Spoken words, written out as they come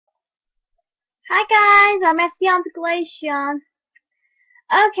Hi guys, I'm Espeon Galatian.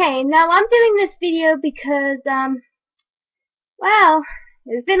 Okay, now I'm doing this video because, well,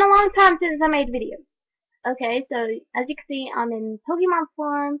 it's been a long time since I made videos. Okay, so as you can see, I'm in Pokemon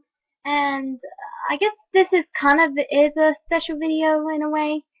form, and I guess this is is a special video in a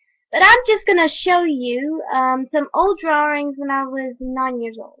way. But I'm just gonna show you, some old drawings when I was 9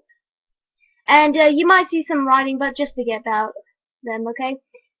 years old. And, you might see some writing, but just forget about them, okay?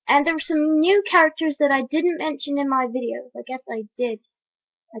 And there were some new characters that I didn't mention in my videos. I guess I did.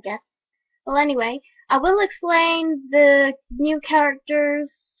 I guess. Well, anyway, I will explain the new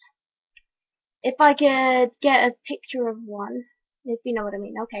characters if I could get a picture of one. If you know what I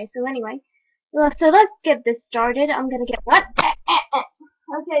mean. Okay, so anyway. Well, so let's get this started. I'm gonna get what?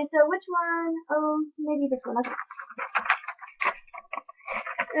 Okay, so which one? Oh, maybe this one. Okay.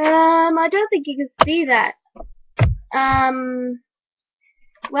 I don't think you can see that.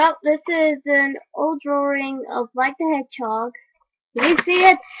 Well, this is an old drawing of Like the Hedgehog. Can you see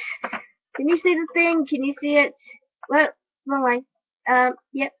it? Can you see the thing? Can you see it? Well, wrong way.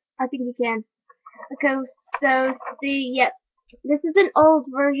 Yep, I think you can. Okay, so see, yep. This is an old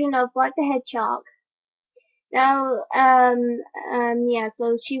version of Like the Hedgehog. Now, yeah,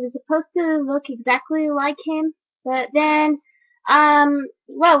 so she was supposed to look exactly like him, but then,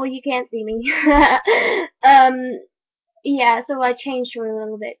 well, you can't see me. Yeah, so I changed her a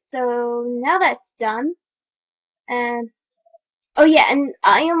little bit. So now that's done. And oh yeah, and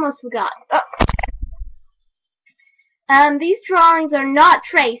I almost forgot. These drawings are not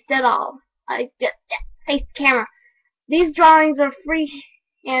traced at all. I just face the camera. These drawings are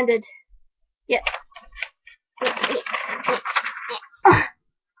free-handed. Yep.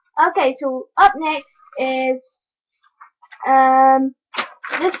 Okay, so up next is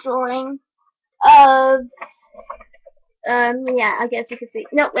this drawing of yeah, I guess you can see.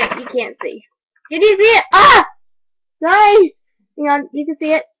 No, wait, you can't see. Can you see it? Ah! Sorry! Hang on, you can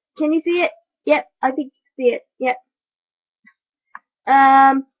see it. Can you see it? Yep, I think you can see it. Yep.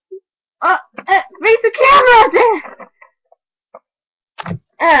 Raise the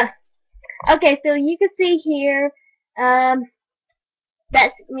camera! Okay, so you can see here,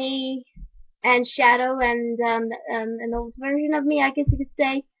 that's me and Shadow and, an old version of me, I guess you could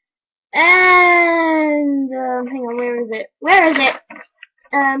say. And, hang on, where is it? Where is it?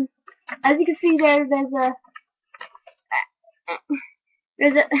 As you can see there,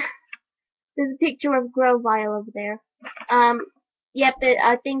 there's a picture of Grovyle over there. Yep,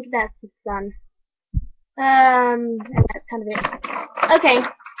 I think that's the sun. And that's kind of it. Okay,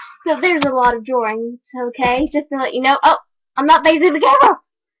 so there's a lot of drawings, okay, just to let you know. Oh, I'm not facing the camera!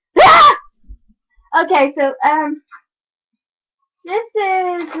 Ah! Okay, so, this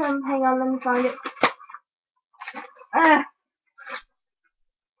is, hang on, let me find it.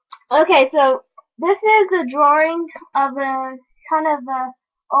 Okay, so, this is a drawing of a, kind of a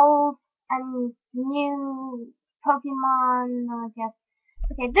old and new Pokemon, I guess.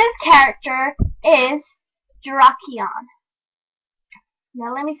 Okay, this character is Jirachion.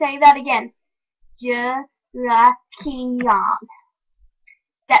 Now let me say that again. Jirachion.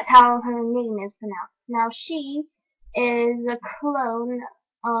 That's how her name is pronounced. Now she is a clone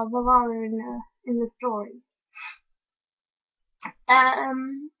of Valor in the story.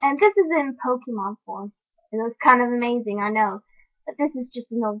 And this is in Pokemon form. It looks kind of amazing, I know. But this is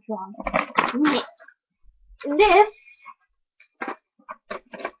just an old drawing. This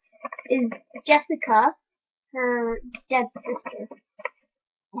is Jessica, her dead sister.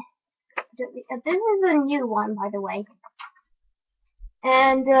 This is a new one, by the way.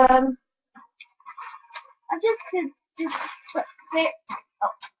 And, I just put there.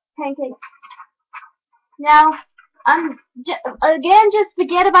 Oh, pancakes. Now, again, just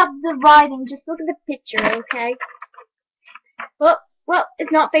forget about the writing. Just look at the picture, okay? Well,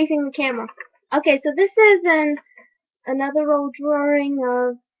 it's not facing the camera. Okay, so this is another old drawing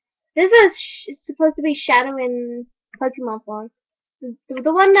of. This is supposed to be Shadow in Pokemon form.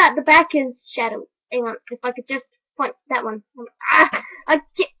 The one at the back is Shadow. Hang on, if I could just point that one. I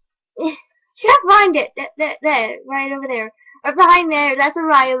can't find it. There, right over there. Right behind there, that's a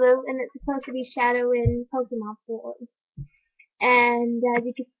Riolu, and it's supposed to be Shadow in Pokemon form. And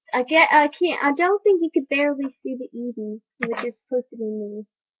you could, I don't think you could barely see the Eevee, which is supposed to be me.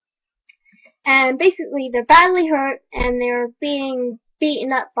 And basically, they're badly hurt, and they're being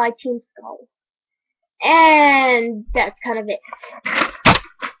beaten up by Team Skull. And that's kind of it.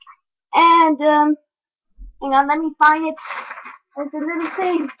 And, hang on, let me find it. There's a little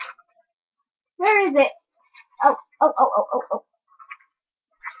thing. Where is it? Oh.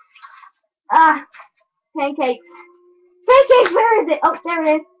 Ah, pancakes. Pancakes, where is it? Oh, there it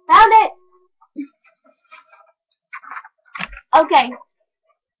is. Found it! Okay.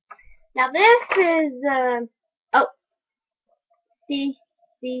 Now this is oh, see,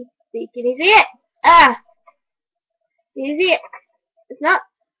 can you see it? Ah, can you see it? It's not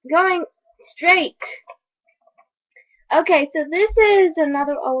going straight. Okay, so this is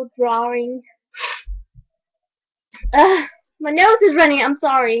another old drawing. My nose is running, I'm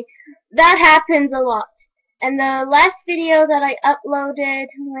sorry. That happens a lot. And the last video that I uploaded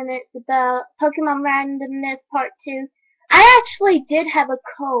when it's about Pokemon Randomness Part 2, I actually did have a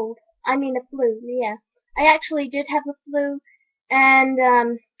cold. I mean a flu, yeah. I actually did have a flu, and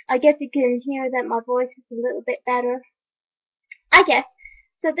I guess you can hear that my voice is a little bit better. I guess.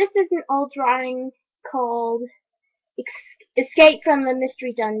 So this is an old drawing called Escape from the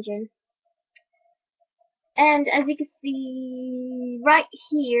Mystery Dungeon. And as you can see right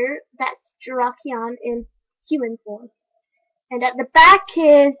here, that's Jirachion in human form. And at the back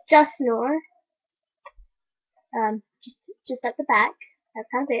is Dusnor. Just at the back. That's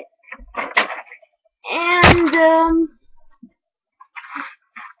kind of it. And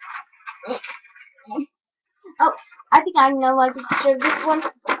oh, I think I know I can show this one.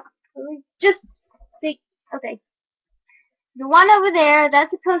 Let me just see. Okay. The one over there,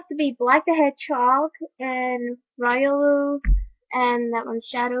 that's supposed to be Black the Hedgehog and Ryolu, and that one's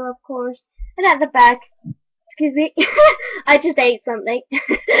Shadow, of course. And at the back, excuse me, I just ate something.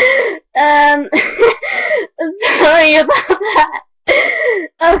 Sorry about that.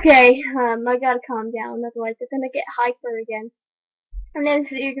 Okay, I gotta calm down, otherwise I'm gonna get hyper again. And then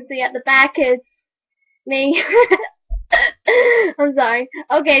so you can see at the back is me. I'm sorry.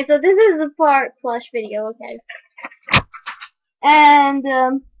 Okay, so this is a part plush video, okay. And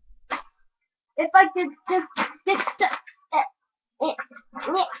if I could just fix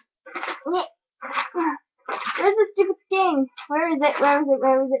where's the stupid thing? Where is it? Where is it?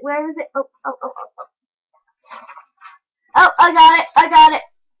 Where is it? Where is it? Oh, oh, oh, oh, oh. Oh, I got it. I got it.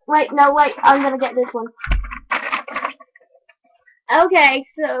 Wait, no, wait. I'm gonna get this one. Okay,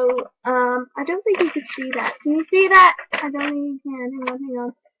 so I don't think you can see that. Can you see that? I don't think you can. Hang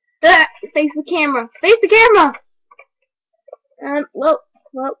on. Face the camera. Face the camera. Whoa.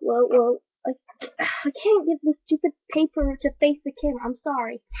 I can't get the stupid paper to face the camera. I'm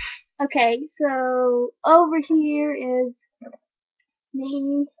sorry. Okay, so over here is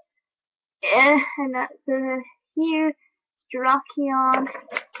me, and that's here, Jirachion.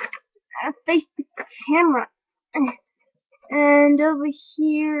 Face the camera. And over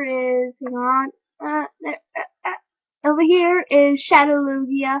here is, over here is Shadow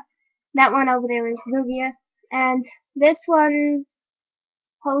Lugia. That one over there is Lugia. And this one's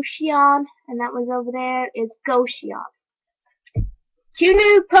Potion, and that one's over there is Goshion. 2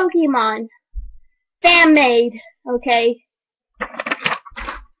 new Pokemon. Fan-made, okay?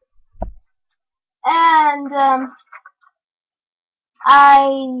 And,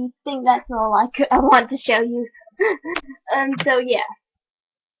 I think that's all I want to show you. So yeah.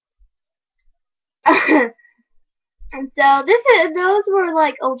 And so those were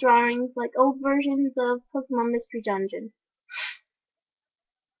like old drawings, like old versions of Pokemon Mystery Dungeon.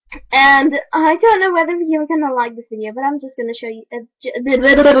 And I don't know whether you're gonna like this video, but I'm just gonna show you.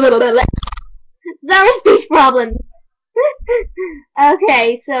 Sorry, speech problems.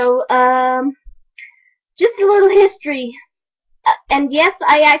 Okay, so just a little history. And yes,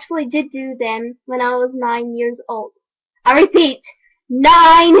 I actually did do them when I was 9 years old. I repeat,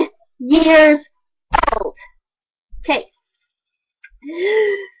 9 years old. Okay.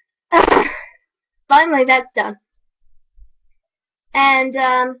 Finally, that's done. And,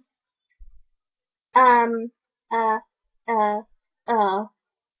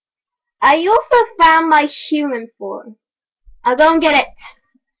 I also found my human form. I'll go and get it.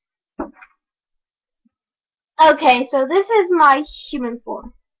 Okay, so this is my human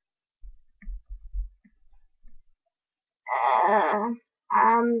form.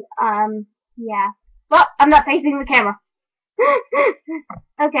 Yeah. Well, I'm not facing the camera.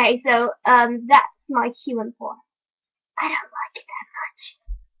 Okay, so, that's my human form. I don't like it that much.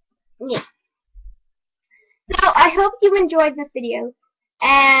 Yeah. So, I hope you enjoyed this video.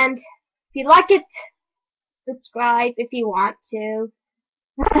 And, if you like it, subscribe if you want to.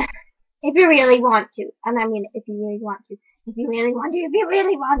 If you really want to. And I mean, if you really want to. If you really want to. If you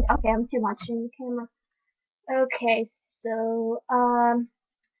really want to. Okay, I'm too much in the camera. Okay, so,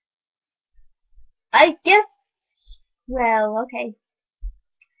 I guess, well, okay.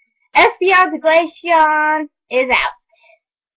 SBR the Glaceon is out.